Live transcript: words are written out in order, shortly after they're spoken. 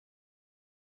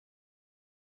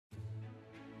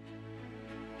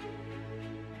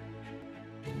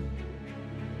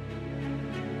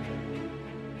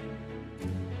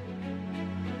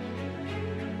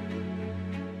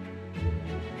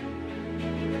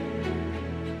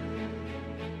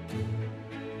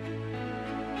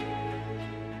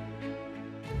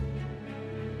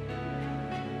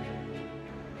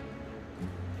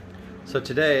So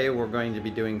today we're going to be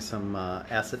doing some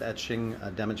acid etching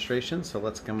demonstration. So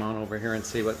let's come on over here and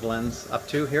see what Glenn's up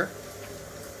to here.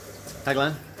 Hi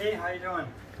Glenn. Hey, how you doing?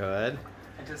 Good.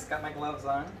 I just got my gloves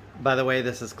on. By the way,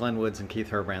 this is Glenn Woods and Keith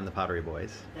Herbrand, the Pottery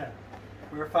Boys. Yeah.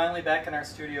 We were finally back in our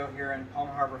studio here in Palm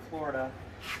Harbor, Florida,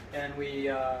 and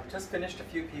we just finished a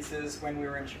few pieces when we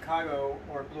were in Chicago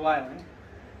or Blue Island,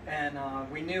 and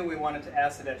we knew we wanted to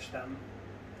acid etch them,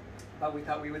 but we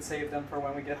thought we would save them for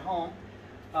when we get home.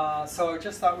 So I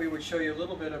just thought we would show you a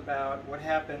little bit about what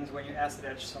happens when you acid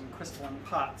etch some crystalline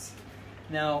pots.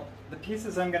 Now, the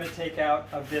pieces I'm going to take out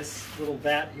of this little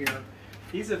vat here,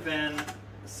 these have been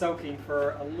soaking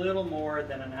for a little more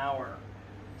than an hour.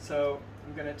 So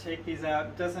I'm going to take these out.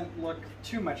 It doesn't look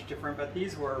too much different, but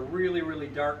these were really, really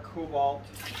dark cobalt.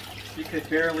 You could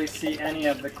barely see any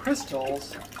of the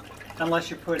crystals unless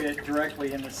you put it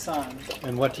directly in the sun.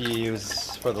 And what do you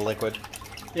use for the liquid?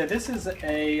 Yeah, this is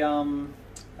a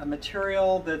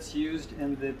material that's used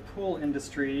in the pool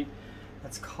industry.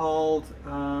 It's called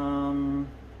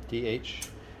DH?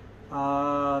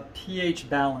 pH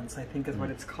balance, I think is what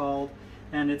it's called.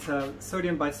 And it's a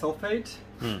sodium bisulfate,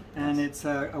 and it's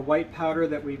a white powder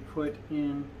that we put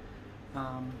in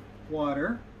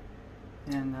water.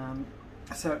 And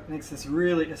so it makes this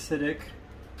really acidic.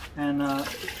 And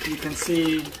you can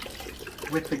see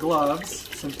with the gloves,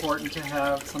 it's important to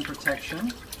have some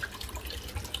protection.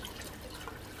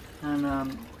 And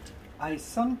I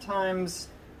sometimes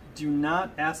do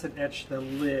not acid etch the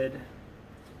lid,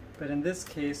 but in this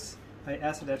case I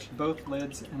acid etched both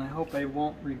lids, and I hope I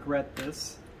won't regret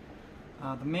this.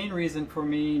 The main reason for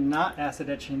me not acid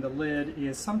etching the lid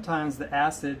is sometimes the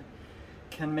acid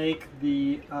can make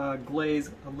the glaze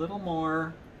a little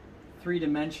more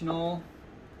three-dimensional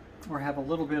or have a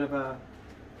little bit of a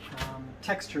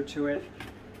texture to it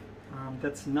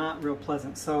that's not real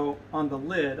pleasant. So on the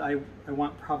lid I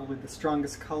want probably the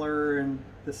strongest color and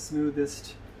the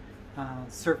smoothest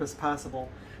surface possible.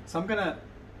 So I'm going to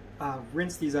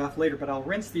rinse these off later, but I'll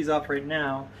rinse these off right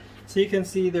now. So you can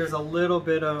see there's a little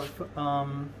bit of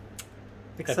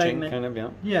excitement. Etching, kind of, yeah.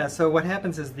 Yeah, so what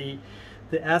happens is the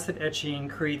acid etching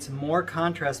creates more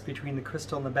contrast between the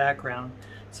crystal and the background.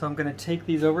 So I'm going to take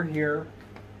these over here,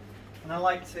 and I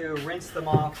like to rinse them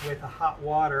off with hot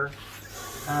water,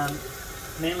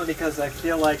 mainly because I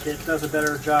feel like it does a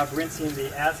better job rinsing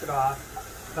the acid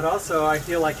off, but also I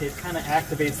feel like it kind of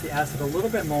activates the acid a little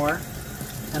bit more,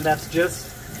 and that's just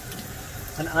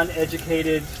an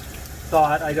uneducated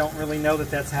thought. I don't really know that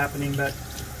that's happening, but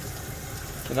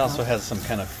it also has some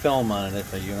kind of film on it,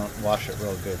 but you don't wash it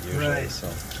real good usually. Right. So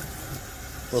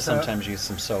we'll sometimes use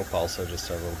some soap also, just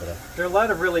a little bit of. There are a lot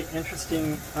of really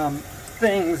interesting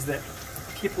things that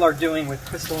people are doing with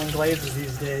crystalline glazes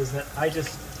these days that I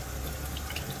just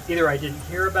either I didn't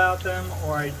hear about them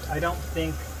or I don't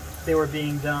think they were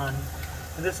being done.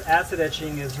 And this acid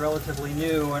etching is relatively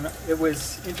new, and it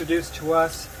was introduced to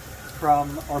us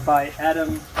from or by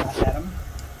Ian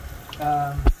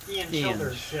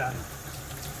Childers. Yeah.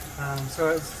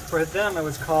 So for them it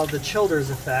was called the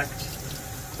Childers effect.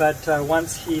 But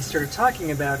once he started talking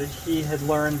about it, he had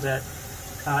learned that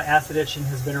acid etching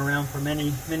has been around for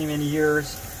many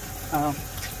years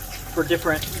for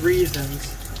different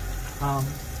reasons.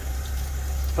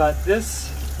 But this,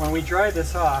 when we dry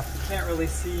this off, you can't really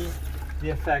see the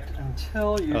effect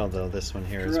until you although this one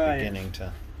here is beginning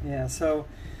to. Yeah, so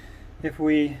if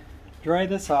we dry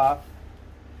this off,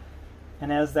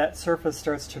 and as that surface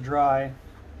starts to dry,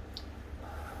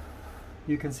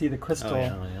 you can see the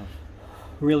crystal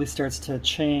really starts to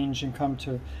change and come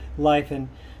to life, and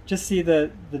just see the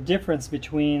difference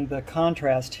between the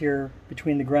contrast here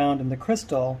between the ground and the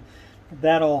crystal.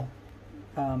 That'll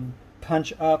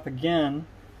punch up again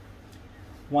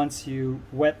once you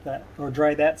wet that or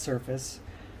dry that surface.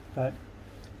 But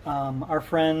our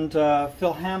friend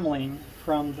Phil Hamling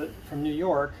from New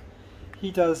York,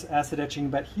 he does acid etching,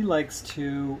 but he likes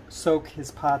to soak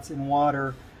his pots in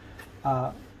water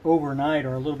overnight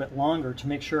or a little bit longer to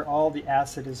make sure all the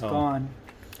acid is gone.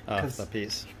 Off the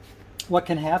piece. What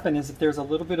can happen is if there's a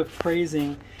little bit of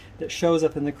crazing that shows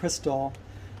up in the crystal,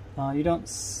 you don't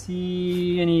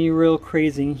see any real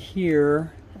crazing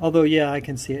here, although yeah, I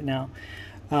can see it now.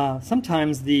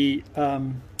 Sometimes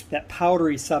that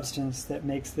powdery substance that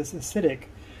makes this acidic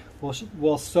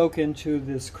will soak into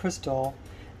this crystal,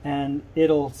 and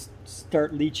it'll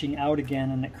start leaching out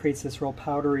again, and it creates this real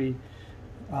powdery,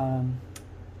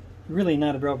 really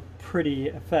not a real pretty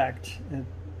effect.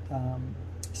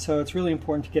 So it's really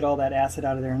important to get all that acid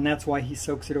out of there, and that's why he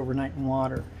soaks it overnight in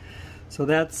water. So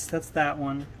that's that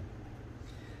one.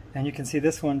 And you can see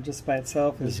this one just by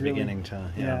itself is really beginning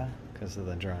to, because of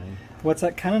the drying. What's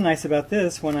kind of nice about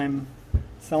this, when I'm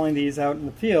selling these out in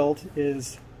the field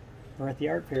is, or at the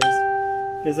art fairs,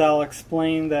 is I'll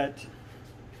explain that,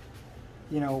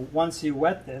 you know, once you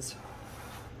wet this,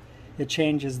 it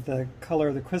changes the color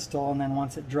of the crystal, and then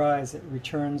once it dries, it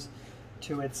returns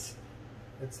to its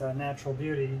natural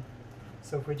beauty.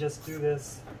 So if we just do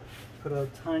this, put a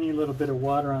tiny little bit of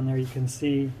water on there, you can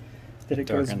see that it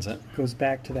goes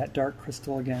back to that dark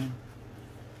crystal again.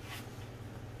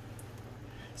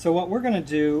 So what we're going to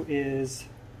do is,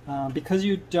 because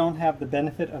you don't have the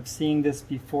benefit of seeing this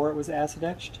before it was acid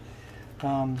etched,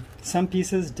 some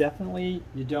pieces definitely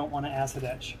you don't want to acid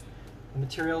etch. The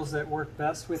materials that work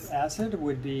best with acid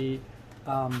would be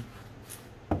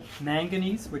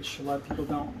manganese, which a lot of people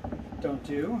don't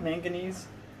do. Manganese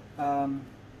and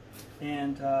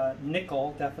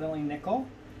nickel, definitely nickel,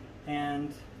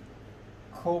 and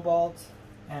cobalt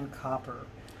and copper.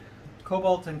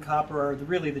 Cobalt and copper are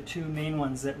really the two main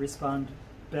ones that respond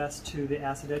best to the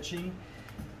acid etching,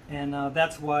 and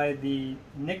that's why the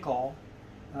nickel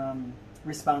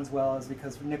responds well, is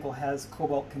because nickel has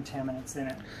cobalt contaminants in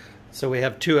it. So we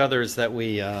have two others that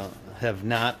we have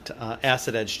not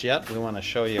acid etched yet. We want to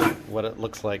show you what it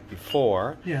looks like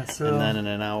before. Yeah, so and then in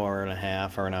an hour and a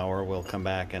half or an hour we'll come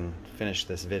back and finish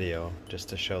this video just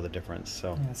to show the difference.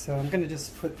 So yeah, so I'm going to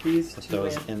just put these two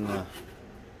in the...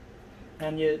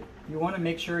 And you want to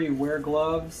make sure you wear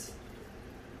gloves,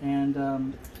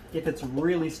 and if it's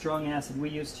really strong acid, we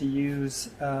used to use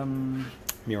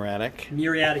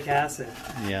muriatic acid.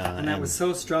 Yeah, and that was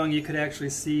so strong you could actually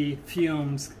see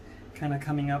fumes kind of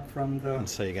coming up from the and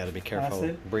so you got to be careful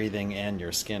acid. Breathing and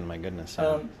your skin, my goodness.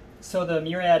 So the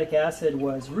muriatic acid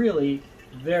was really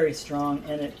very strong,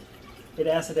 and it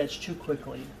acid etched too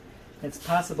quickly. It's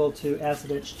possible to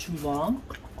acid etch too long,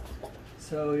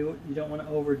 so you don't want to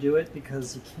overdo it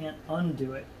because you can't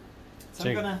undo it. So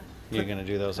you're gonna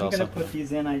do those also? I'm gonna put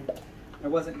these in. I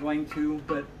wasn't going to,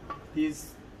 but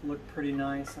these look pretty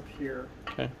nice up here.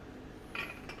 Okay.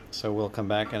 So we'll come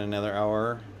back in another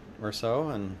hour or so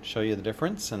and show you the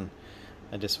difference. And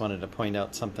I just wanted to point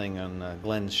out something on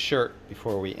Glenn's shirt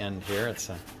before we end here. It's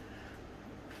a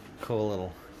cool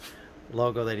little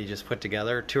logo that he just put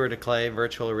together. Tour de Clay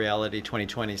Virtual Reality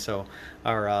 2020. So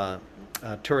our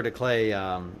Tour de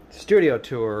Clay studio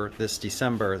tour this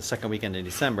December, the second weekend in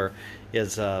December,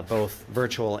 is both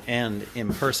virtual and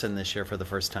in person this year for the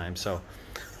first time. So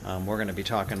we're going to be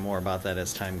talking more about that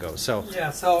as time goes. So yeah,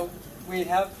 so we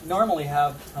normally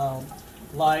have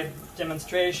live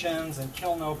demonstrations and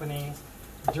kiln openings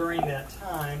during that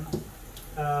time,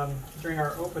 during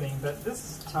our opening. But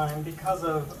this time, because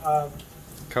of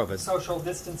COVID, social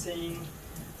distancing,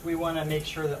 we want to make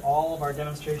sure that all of our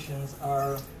demonstrations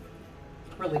are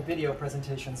really video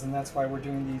presentations, and that's why we're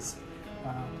doing these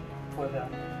for the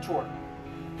tour.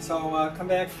 So come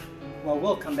back, well,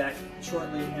 we'll come back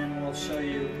shortly and we'll show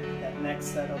you that next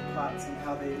set of pots and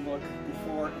how they look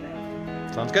before and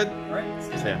after. Sounds good. All right.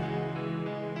 See ya.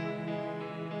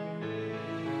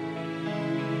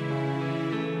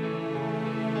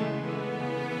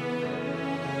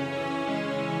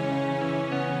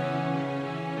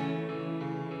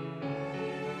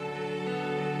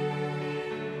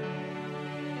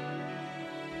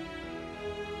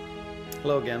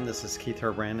 Hello again, this is Keith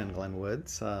Herbrand and Glenn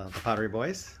Woods, the Pottery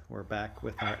Boys. We're back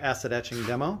with our acid etching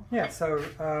demo. Yeah, so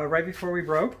right before we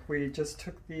broke, we just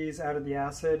took these out of the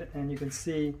acid, and you can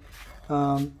see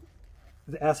the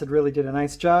acid really did a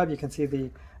nice job. You can see the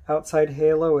outside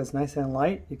halo is nice and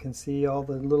light. You can see all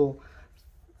the little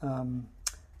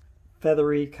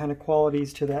feathery kind of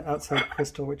qualities to that outside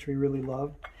crystal, which we really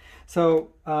love. So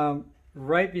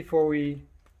right before we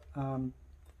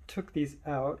took these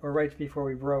out, or right before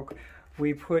we broke,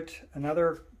 we put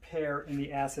another pair in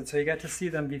the acid, so you got to see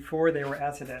them before they were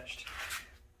acid etched.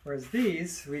 Whereas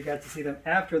these, we got to see them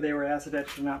after they were acid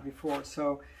etched and not before.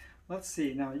 So let's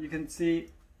see. Now you can see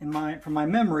from my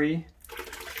memory,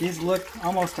 these look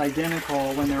almost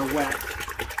identical when they're wet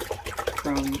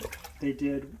from they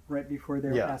did right before they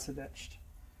were acid etched.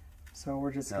 So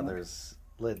we're just now there's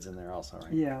lids in there also,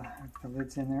 right? Yeah, the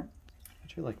lid's in there.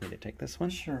 Would you like me to take this one?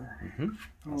 Sure.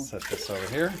 I'll set this over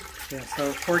here. Yeah,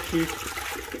 so poor Keith,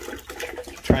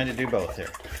 trying to do both here.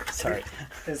 Sorry.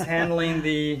 Is handling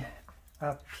the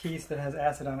piece that has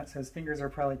acid on it, so his fingers are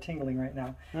probably tingling right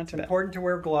now. It's important to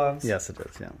wear gloves. Yes, it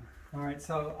is, yeah. All right,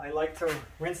 so I like to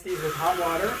rinse these with hot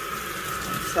water.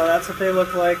 So that's what they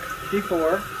look like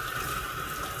before.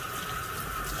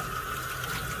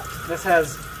 This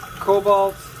has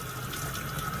cobalt,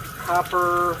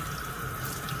 copper,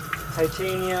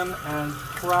 titanium, and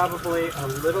probably a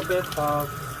little bit of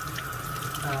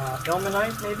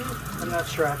ilmenite, maybe? I'm not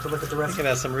sure. I have to look at the rest. I think it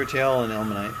has some rutile and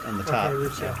ilmenite on the top. Okay,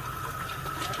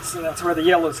 rutile. So that's where the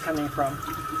yellow's coming from.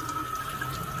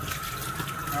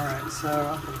 Alright, so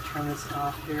I'm going to turn this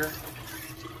off here.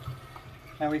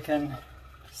 Now we can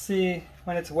see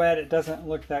when it's wet it doesn't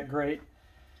look that great.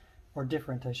 Or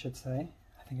different, I should say.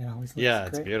 I think it always looks great. Yeah,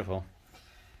 it's beautiful.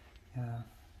 Yeah.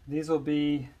 These will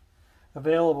be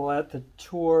available at the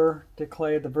Tour de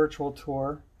Clay, the virtual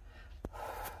tour.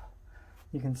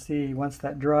 You can see once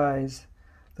that dries,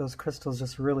 those crystals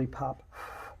just really pop.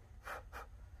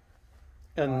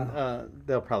 And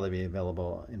they'll probably be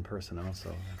available in person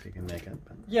also, if you can make it.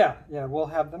 But. Yeah, we'll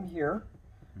have them here.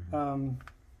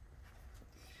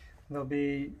 They'll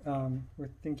be, we're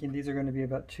thinking these are going to be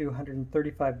about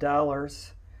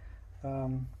 $235.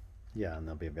 Yeah, and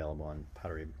they'll be available on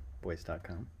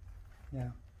potteryboys.com. Yeah.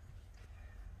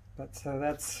 But so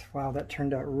that's, wow, that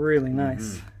turned out really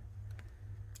nice.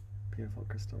 Beautiful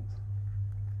crystals.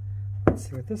 Let's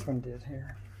see what this one did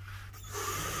here.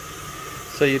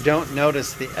 So you don't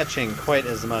notice the etching quite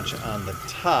as much on the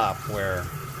top where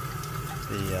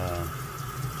the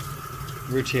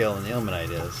rutile and the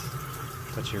ilmenite is,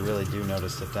 but you really do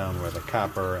notice it down where the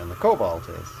copper and the cobalt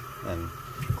is. And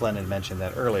Glenn had mentioned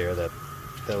that earlier, that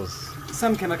those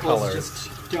some chemicals colors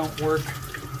just don't work.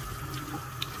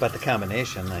 But the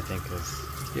combination, I think, is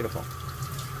beautiful.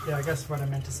 Yeah, I guess what I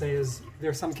meant to say is there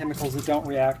are some chemicals that don't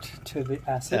react to the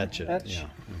acid etch. Yeah.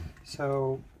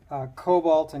 So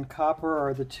cobalt and copper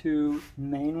are the two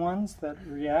main ones that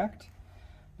react.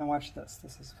 Now watch this.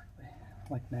 This is really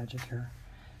like magic here.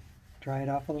 Dry it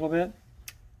off a little bit.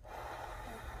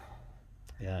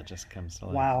 Yeah, it just comes to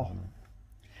life. Wow.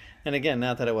 And again,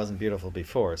 not that it wasn't beautiful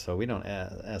before, so we don't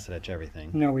acid etch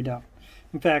everything. No, we don't.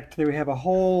 In fact, we have a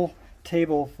whole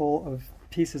table full of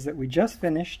pieces that we just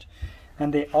finished,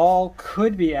 and they all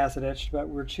could be acid etched, but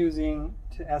we're choosing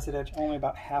to acid etch only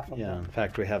about half of them. Yeah, in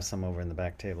fact, we have some over in the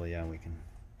back table. Yeah, we can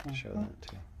show that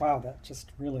too. Wow, that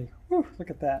just really, whew, look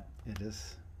at that. It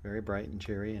is very bright and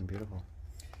cheery and beautiful.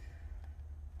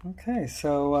 Okay,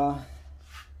 so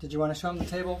did you want to show them the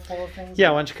table full of things?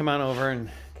 Yeah, why don't you come on over and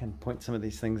can point some of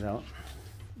these things out.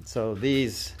 So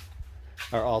these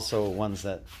are also ones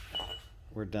that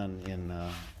were done in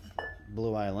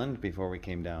Blue Island before we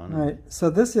came down. Right, so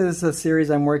this is a series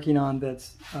I'm working on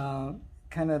that's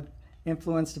kind of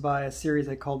influenced by a series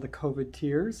I called the COVID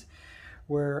Tears,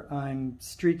 where I'm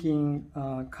streaking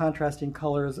contrasting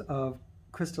colors of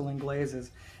crystalline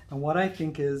glazes. And what I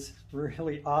think is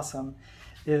really awesome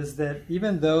is that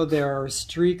even though there are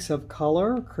streaks of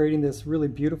color creating this really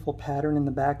beautiful pattern in the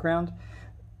background,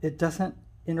 it doesn't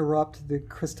interrupt the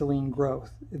crystalline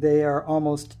growth. They are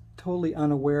almost totally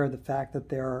unaware of the fact that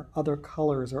there are other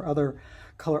colors or other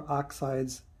color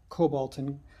oxides, cobalt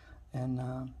and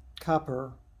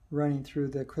copper, running through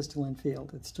the crystalline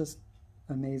field. It's just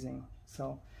amazing.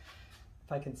 So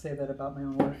if I can say that about my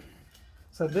own work.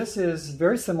 So this is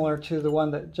very similar to the one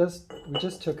that we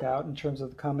just took out in terms of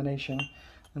the combination.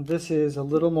 And this is a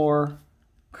little more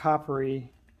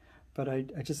coppery, but I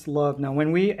just love, now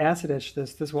when we acid etch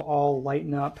this will all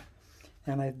lighten up,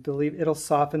 and I believe it'll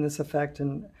soften this effect.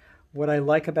 And what I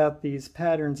like about these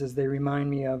patterns is they remind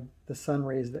me of the sun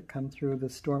rays that come through the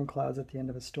storm clouds at the end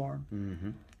of a storm.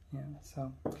 Yeah,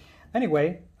 so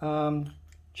anyway,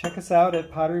 check us out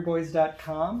at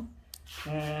potteryboys.com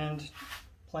and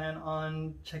plan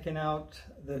on checking out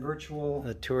the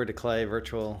Tour de Clay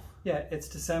virtual. Yeah, it's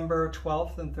December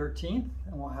 12th and 13th,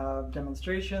 and we'll have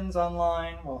demonstrations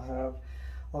online. We'll have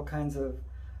all kinds of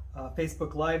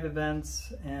Facebook Live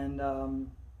events, and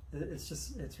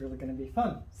it's really going to be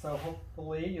fun. So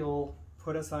hopefully you'll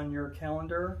put us on your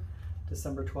calendar,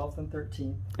 December 12th and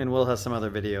 13th. And we'll have some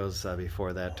other videos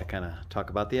before that to kind of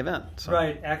talk about the event. So.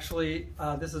 Right, actually,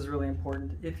 this is really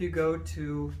important. If you go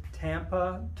to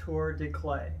Tampa Tour de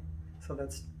Clay, so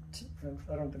that's,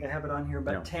 I don't think I have it on here,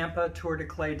 but no.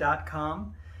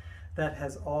 TampaTourDeClay.com, that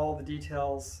has all the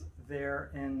details there,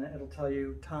 and it'll tell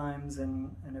you times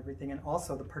and everything, and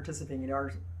also the participating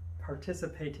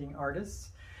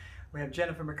artists. We have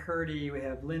Jennifer McCurdy, we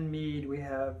have Lynn Mead, we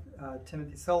have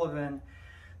Timothy Sullivan,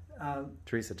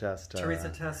 Teresa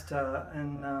Testa,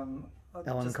 and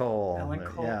Ellen Cole. Ellen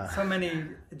Cole. Yeah. So many.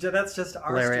 That's just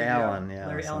our Larry studio. Allen. Yeah,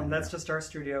 Larry Allen. That's just our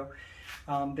studio.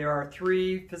 There are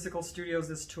 3 physical studios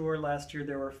this tour. Last year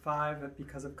there were 5, but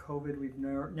because of COVID we've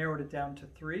narrowed it down to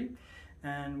 3.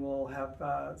 And we'll have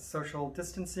social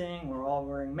distancing. We're all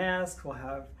wearing masks. We'll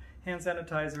have hand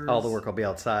sanitizers. All the work will be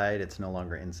outside. It's no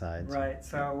longer inside. Right.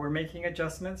 So we're making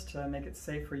adjustments to make it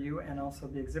safe for you and also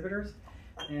the exhibitors.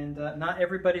 And not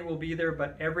everybody will be there,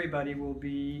 but everybody will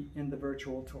be in the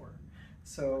virtual tour.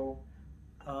 So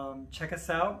check us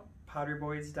out,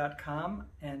 potteryboys.com,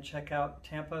 and check out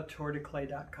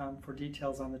TampaTourDeClay.com for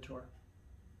details on the tour.